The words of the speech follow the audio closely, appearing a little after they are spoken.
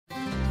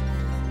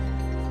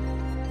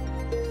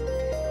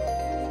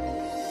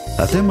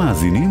אתם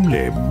מאזינים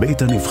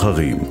לבית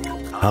הנבחרים,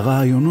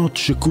 הרעיונות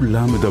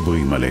שכולם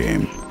מדברים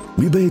עליהם,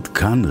 מבית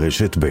כאן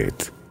רשת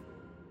בית.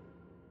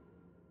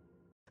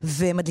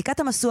 ומדליקת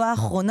המשואה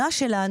האחרונה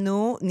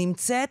שלנו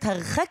נמצאת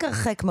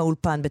הרחק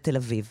מהאולפן בתל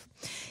אביב.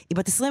 היא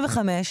בת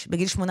 25,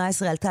 בגיל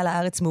 18 עלתה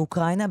לארץ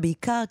מאוקראינה,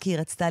 בעיקר כי היא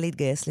רצתה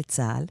להתגייס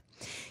לצה"ל.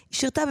 היא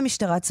שירתה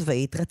במשטרה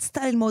צבאית,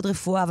 רצתה ללמוד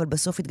רפואה, אבל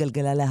בסוף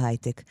התגלגלה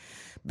להייטק.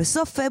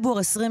 בסוף פברואר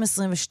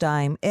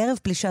 2022, ערב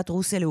פלישת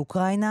רוסיה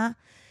לאוקראינה,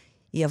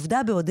 היא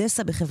עבדה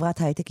באודסה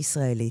בחברת הייטק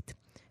ישראלית.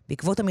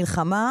 בעקבות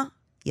המלחמה,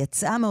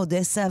 יצאה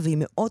מאודסה והיא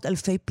מאות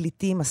אלפי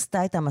פליטים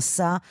עשתה את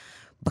המסע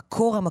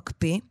בקור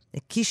המקפיא,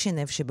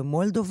 לקישינב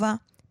שבמולדובה,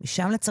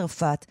 משם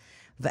לצרפת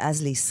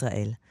ואז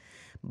לישראל.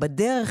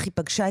 בדרך היא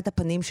פגשה את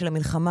הפנים של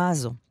המלחמה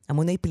הזו.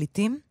 המוני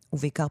פליטים,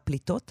 ובעיקר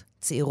פליטות,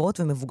 צעירות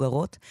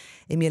ומבוגרות,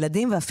 עם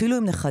ילדים ואפילו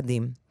עם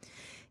נכדים.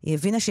 היא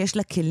הבינה שיש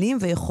לה כלים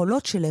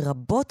ויכולות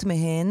שלרבות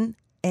מהן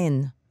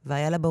אין,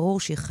 והיה לה ברור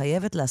שהיא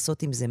חייבת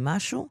לעשות עם זה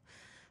משהו,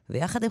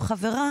 ויחד עם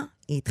חברה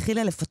היא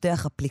התחילה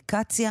לפתח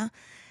אפליקציה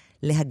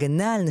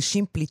להגנה על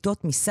נשים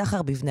פליטות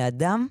מסחר בבני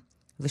אדם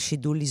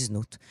ושידול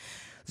לזנות.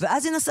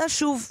 ואז היא נסעה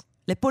שוב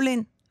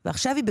לפולין,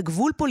 ועכשיו היא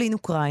בגבול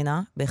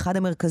פולין-אוקראינה, באחד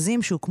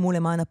המרכזים שהוקמו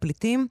למען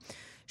הפליטים,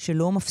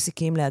 שלא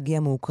מפסיקים להגיע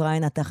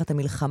מאוקראינה תחת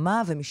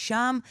המלחמה,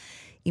 ומשם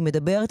היא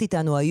מדברת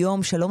איתנו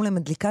היום. שלום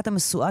למדליקת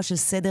המשואה של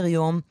סדר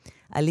יום,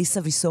 אליסה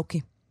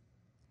ויסוקי.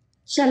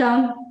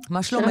 שלום.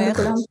 מה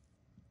שלומך?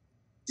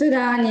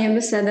 תודה, אני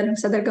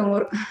בסדר גמור.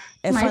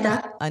 מה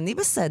איתך?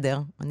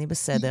 אני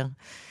בסדר.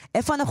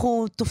 איפה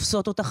אנחנו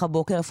תופסות אותך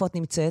הבוקר? איפה את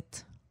נמצאת?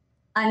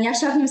 אני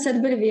עכשיו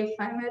נמצאת בלביב,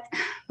 האמת.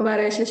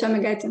 כבר שלשום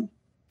הגעתי.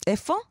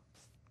 איפה?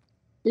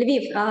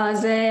 לביב,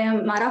 זה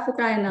מערב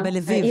אוקראינה.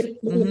 בלביב.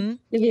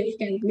 לביב,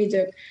 כן,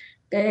 בדיוק.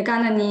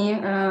 כאן אני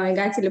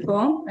הגעתי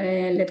לפה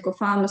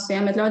לתקופה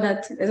מסוימת, לא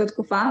יודעת איזו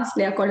תקופה,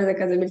 אצלי הכל זה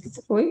כזה בלתי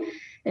צפוי.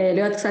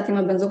 להיות קצת עם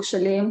הבן זוג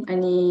שלי,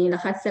 אני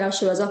לחצתי עליו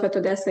שהוא יעזוב את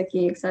אודסה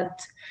כי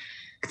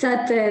קצת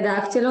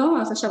דאגתי לו,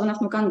 אז עכשיו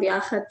אנחנו כאן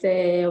ביחד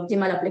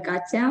עובדים על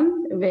אפליקציה,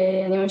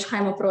 ואני ממשיכה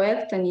עם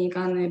הפרויקט. אני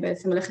כאן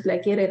בעצם הולכת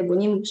להכיר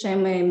ארגונים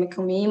שהם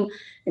מקומיים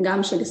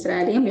גם של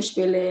ישראלים,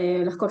 בשביל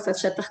לחקור קצת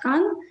שטח כאן,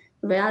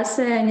 ואז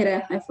נראה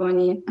איפה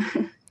אני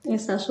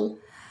אעשה שוב.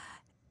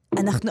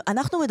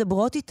 אנחנו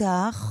מדברות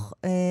איתך,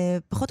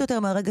 פחות או יותר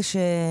מהרגע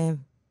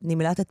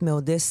שנמלטת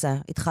מאודסה,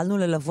 התחלנו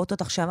ללוות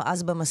אותך שם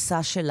אז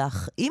במסע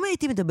שלך. אם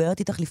הייתי מדברת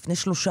איתך לפני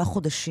 3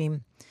 חודשים,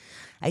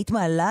 היית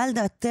מעלה על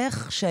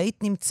דעתך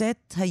שהיית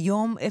נמצאת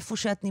היום איפה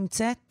שאת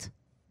נמצאת?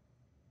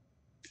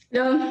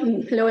 לא,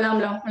 לעולם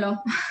לא,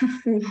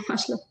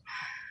 ממש לא.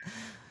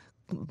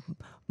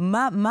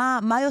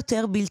 מה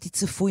יותר בלתי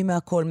צפוי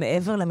מהכל,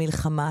 מעבר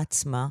למלחמה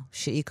עצמה,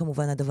 שהיא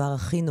כמובן הדבר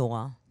הכי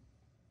נורא?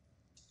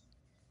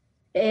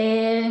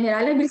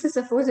 נראה לי בלתי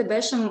צפוי זה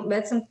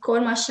בעצם כל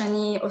מה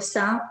שאני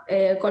עושה,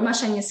 כל מה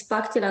שאני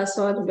הספקתי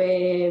לעשות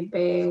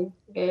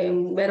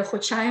בערך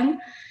חודשיים,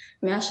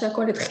 מאז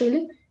שהכל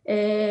התחיל.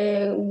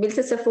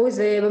 בלתי צפוי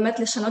זה באמת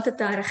לשנות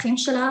את הערכים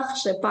שלך,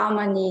 שפעם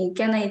אני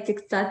כן הייתי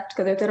קצת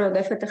כזה יותר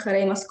רודפת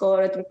אחרי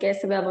משכורת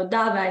וכסף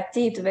ועבודה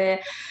ועתיד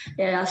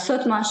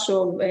ולעשות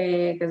משהו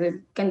כזה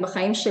כן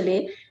בחיים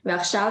שלי,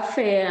 ועכשיו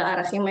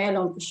הערכים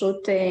האלו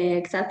פשוט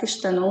קצת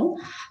השתנו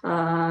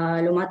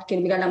לעומת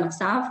כאילו בגלל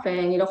המצב.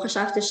 אני לא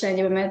חשבתי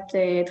שאני באמת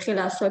אתחיל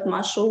לעשות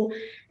משהו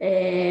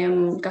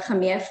ככה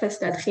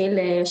מאפס, להתחיל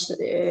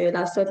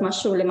לעשות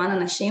משהו למען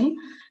אנשים.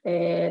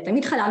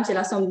 תמיד חלמתי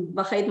לעשות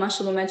בחיים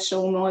משהו באמת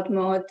שהוא מאוד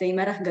מאוד עם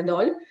ערך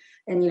גדול.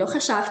 אני לא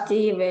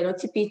חשבתי ולא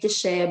ציפיתי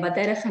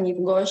שבדרך אני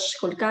אפגוש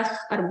כל כך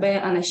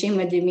הרבה אנשים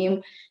מדהימים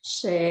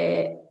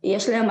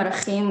שיש להם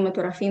ערכים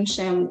מטורפים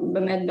שהם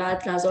באמת בעד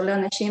לעזור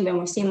לאנשים והם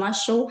עושים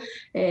משהו,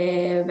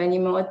 ואני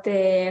מאוד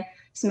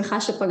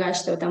שמחה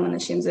שפגשתי אותם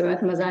אנשים, זה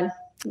באמת מזל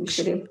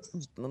בשבילי.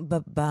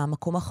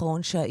 במקום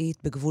האחרון שהיית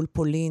בגבול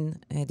פולין,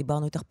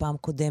 דיברנו איתך פעם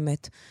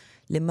קודמת,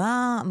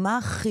 מה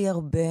הכי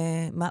הרבה,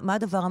 מה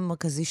הדבר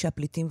המרכזי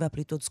שהפליטים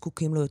והפליטות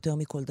זקוקים לו יותר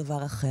מכל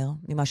דבר אחר,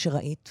 ממה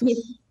שראית?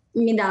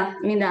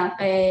 מידע.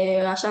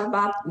 עכשיו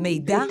באה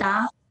פליטה.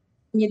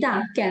 מידע,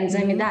 כן, זה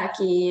מידע,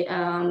 כי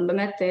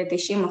באמת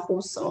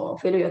 90% או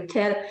אפילו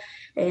יותר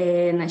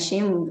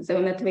נשים, זה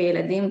באמת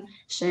וילדים,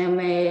 שהם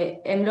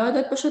לא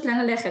יודעות פשוט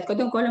לאן ללכת.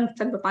 קודם כל הם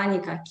קצת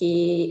בפאניקה,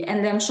 כי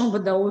אין להם שום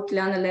ודאות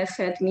לאן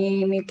ללכת,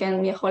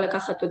 מי יכול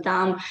לקחת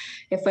אותם,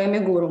 איפה הם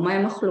יגורו, מה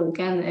הם אכלו,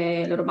 כן?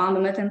 לרובם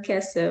באמת אין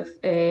כסף,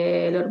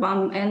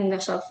 לרובם אין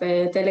עכשיו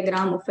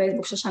טלגרם או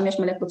פייסבוק, ששם יש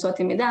מלא קבוצות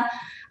עם מידע,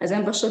 אז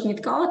הם פשוט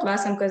נתקעות,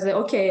 ואז הם כזה,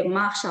 אוקיי,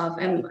 מה עכשיו?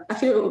 הם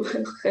אפילו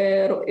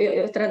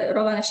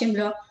רוב האנשים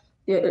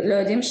לא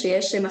יודעים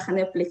שיש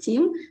מחנה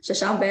פליטים,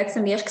 ששם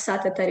בעצם יש קצת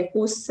את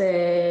הריכוז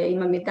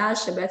עם המידע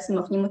שבעצם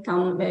מפנים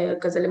אותם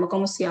כזה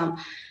למקום מסוים.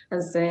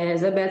 אז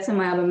זה בעצם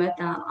היה באמת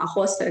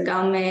החוסר,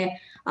 גם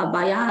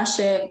הבעיה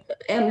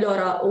שהם לא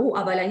ראו,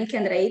 אבל אני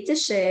כן ראיתי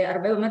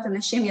שהרבה באמת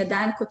אנשים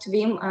עדיין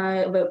כותבים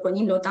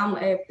ופונים לאותם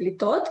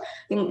פליטות,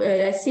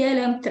 להציע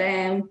להם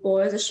טרמפ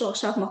או איזשהו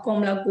עכשיו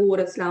מקום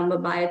לגור אצלם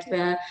בבית,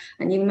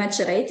 ואני באמת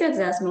שראיתי את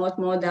זה, אז מאוד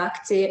מאוד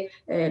דאגתי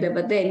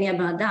לוודא מי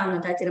הבן אדם,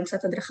 נתתי להם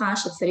קצת הדרכה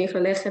שצריך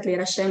ללכת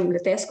להירשם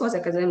לטסקו, זה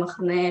כזה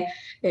מחנה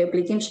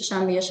פליטים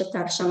ששם יש את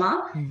ההרשמה,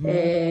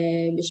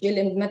 בשביל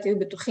הם באמת היו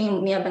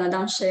בטוחים מי הבן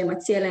אדם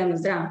שמציע להם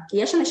עזרה, כי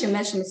יש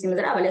אנשים שמציעים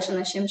עזרה, אבל יש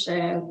אנשים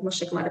שכמו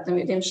שכבר אתם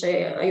יודעים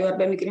שהיו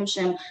הרבה מקרים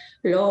שהם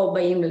לא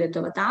באים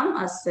לטובתם,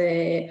 אז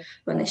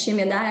אנשים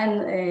עדיין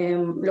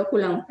לא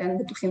כולם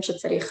בטוחים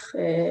שצריך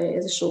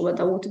איזושהי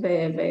ודאות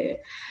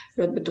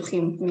ולהיות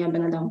בטוחים מי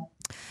הבן אדם.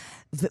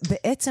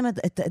 ובעצם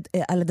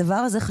על הדבר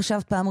הזה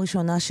חשבת פעם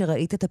ראשונה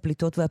שראית את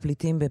הפליטות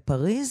והפליטים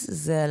בפריז,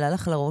 זה עלה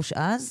לך לראש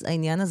אז,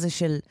 העניין הזה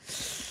של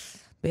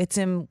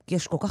בעצם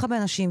יש כל כך הרבה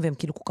אנשים והם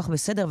כאילו כל כך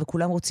בסדר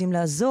וכולם רוצים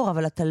לעזור,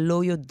 אבל אתה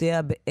לא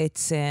יודע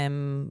בעצם,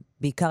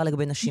 בעיקר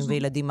לגבי נשים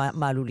וילדים,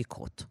 מה עלול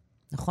לקרות.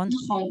 נכון?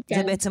 נכון, כן.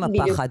 זה בעצם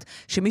הפחד.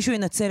 שמישהו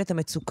ינצל את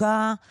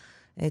המצוקה,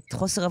 את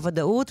חוסר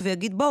הוודאות,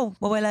 ויגיד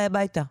בואו אליי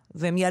הביתה,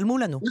 והם ייעלמו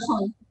לנו.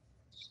 נכון.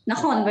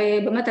 נכון,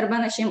 ובאמת הרבה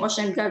אנשים, או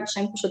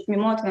שהם פשוט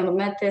תמימות, והם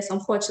באמת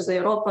סמכות שזה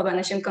אירופה,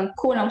 ואנשים כאן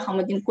כולם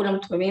חמודים, כולם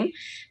טובים,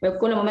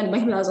 וכולם באמת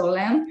באים לעזור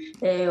להם,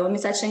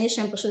 ומצד שני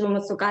שהם פשוט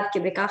במצוקת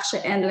כדי כך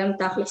שאין להם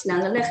תכלס לאן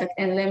ללכת,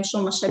 אין להם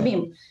שום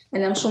משאבים,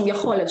 אין להם שום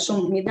יכולת,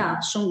 שום מידע,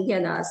 שום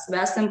ידע,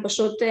 ואז הם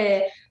פשוט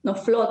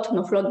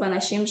נופלות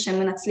באנשים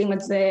שמנצלים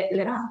את זה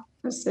לרעה,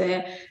 אז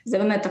זה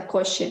באמת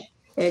הקושי.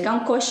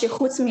 גם קושי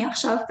חוץ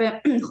מעכשיו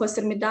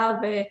חוסר מידע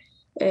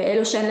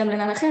אלו שאין להם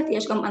לאן ללכת,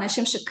 יש גם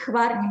אנשים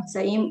שכבר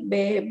נמצאים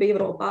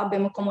באירופה,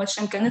 במקומות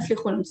שהם כן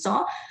הצליחו למצוא,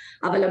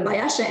 אבל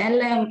הבעיה שאין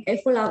להם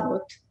איפה לעבוד,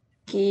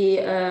 כי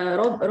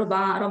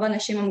רוב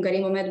האנשים הם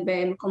גרים באמת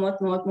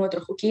במקומות מאוד מאוד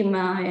רחוקים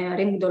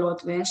מהערים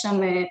גדולות, ויש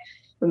שם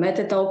באמת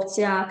את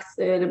האופציה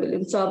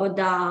למצוא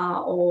עבודה,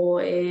 או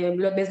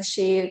להיות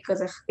באיזושהי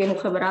כזה כאילו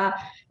חברה,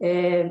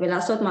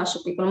 ולעשות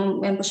משהו,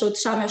 הם פשוט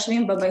שם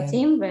יושבים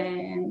בביתים,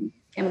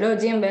 הם לא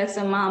יודעים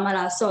בעצם מה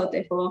לעשות,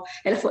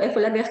 איפה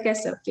להרוויח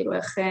כסף, כאילו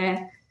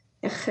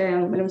איך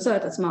למצוא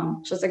את עצמם,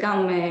 שזה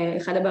גם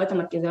אחד הבעיות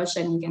המרכזיות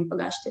שאני כן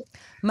פגשתי.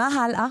 מה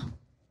הלאה?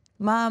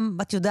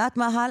 את יודעת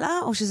מה הלאה,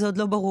 או שזה עוד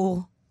לא ברור?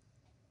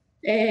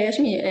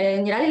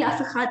 נראה לי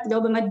לאף אחד לא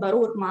באמת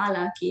ברור מה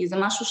הלאה, כי זה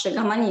משהו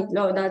שגם אני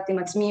לא יודעת עם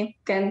עצמי,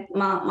 כן,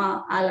 מה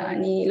הלאה,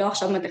 אני לא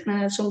עכשיו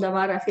מתכננת שום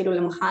דבר אפילו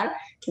למחר,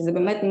 כי זה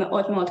באמת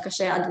מאוד מאוד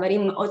קשה,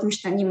 הדברים מאוד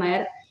משתנים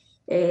מהר,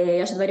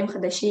 יש דברים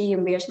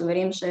חדשים ויש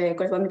דברים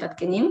שכל הזמן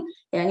מתעדכנים.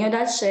 אני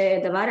יודעת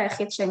שדבר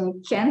היחיד שאני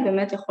כן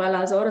באמת יכולה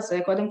לעזור זה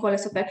קודם כל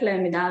לספק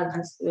להם מידע,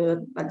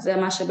 אז זה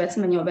מה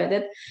שבעצם אני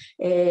עובדת.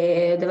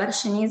 דבר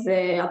שני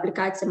זה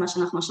אפליקציה, מה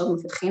שאנחנו עכשיו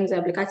מפתחים, זה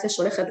אפליקציה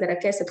שהולכת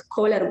לרכז את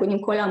כל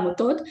הארגונים, כל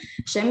העמותות,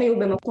 שהם יהיו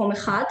במקום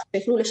אחד,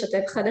 שיוכלו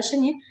לשתף אחד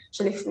השני,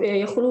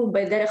 שיוכלו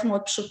בדרך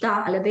מאוד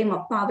פשוטה על ידי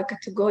מפה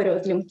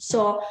וקטגוריות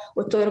למצוא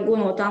אותו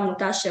ארגון או אותה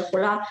עמותה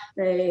שיכולה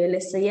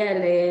לסייע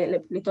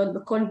לפליטות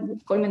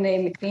בכל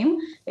מיני מקרים,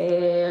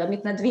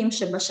 מתנדבים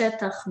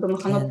שבשטח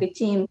במחנות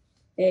פליטים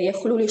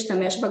יכולו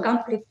להשתמש בה,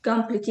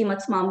 גם פליטים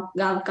עצמם,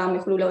 גם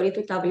יכולו להוריד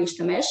אותה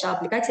ולהשתמש.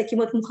 האפליקציה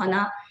כמעט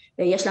מוכנה,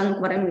 יש לנו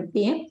כבר MVP,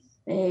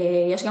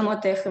 יש גם עוד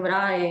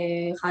חברה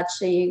אחת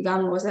שהיא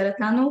גם עוזרת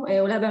לנו,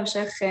 אולי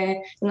בהמשך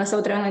אם נעשה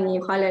עוד רעיון אני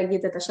אוכל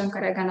להגיד את השם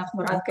כרגע,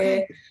 אנחנו רק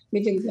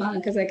בדיוק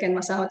כזה כן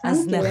משא ומתן.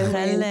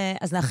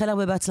 אז נאחל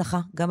הרבה בהצלחה,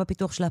 גם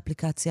בפיתוח של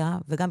האפליקציה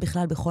וגם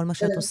בכלל בכל מה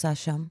שאת עושה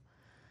שם.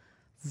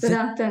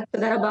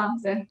 תודה רבה,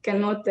 זה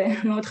כן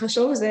מאוד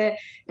חשוב,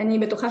 אני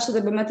בטוחה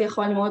שזה באמת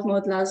יכול מאוד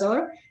מאוד לעזור,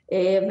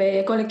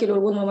 וכל כאילו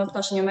ארגון מאוד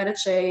כמו שאני אומרת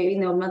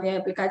שהנה עוד מעט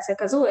אפליקציה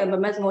כזו, הם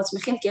באמת מאוד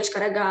שמחים, כי יש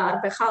כרגע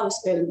הרבה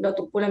חאוס ולא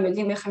כולם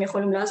יודעים איך הם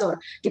יכולים לעזור,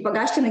 כי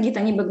פגשתי נגיד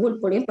אני בגבול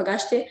פולין,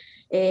 פגשתי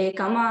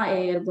כמה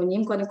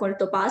ארגונים, קודם כל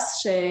טופס,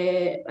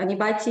 שאני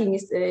באתי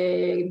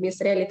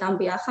בישראל איתם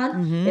ביחד,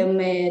 הם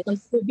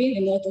תמכו בי,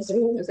 הם מאוד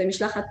עזרו, זו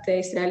משלחת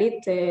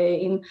ישראלית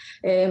עם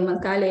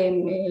מנכ"ל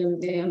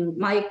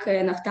מייק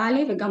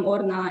נפתלי וגם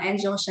אורנה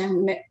אנג'ו,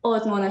 שהם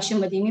מאוד מאוד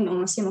אנשים מדהימים,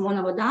 הם עושים המון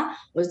עבודה,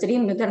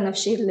 עוזרים יותר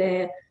נפשית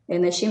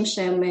לנשים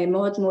שהם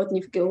מאוד מאוד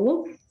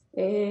נפגעו,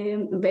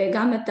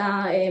 וגם את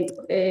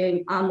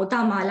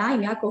העמותה מעלה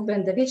עם יעקב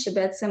בן דוד,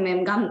 שבעצם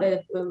הם גם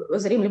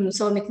עוזרים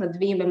למצוא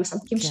מתנדבים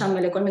ומספקים שם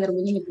לכל מיני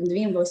ארגונים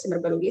מתנדבים ועושים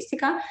הרבה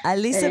לוגיסטיקה.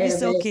 אליסה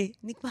ויסוקי,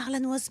 נגמר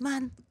לנו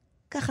הזמן,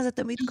 ככה זה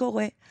תמיד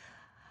קורה.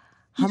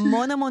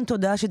 המון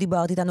תודה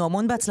שדיברת איתנו,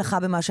 המון בהצלחה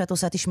במה שאת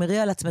עושה, תשמרי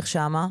על עצמך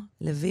שמה,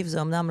 לביב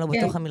זה אמנם לא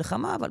בתוך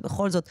המלחמה, אבל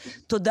בכל זאת,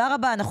 תודה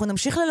רבה, אנחנו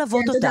נמשיך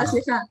ללוות אותך. תודה,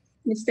 סליחה,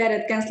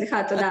 מצטערת, כן,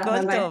 סליחה, תודה. הכל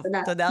טוב,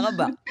 תודה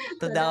רבה,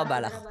 תודה רבה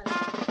לך.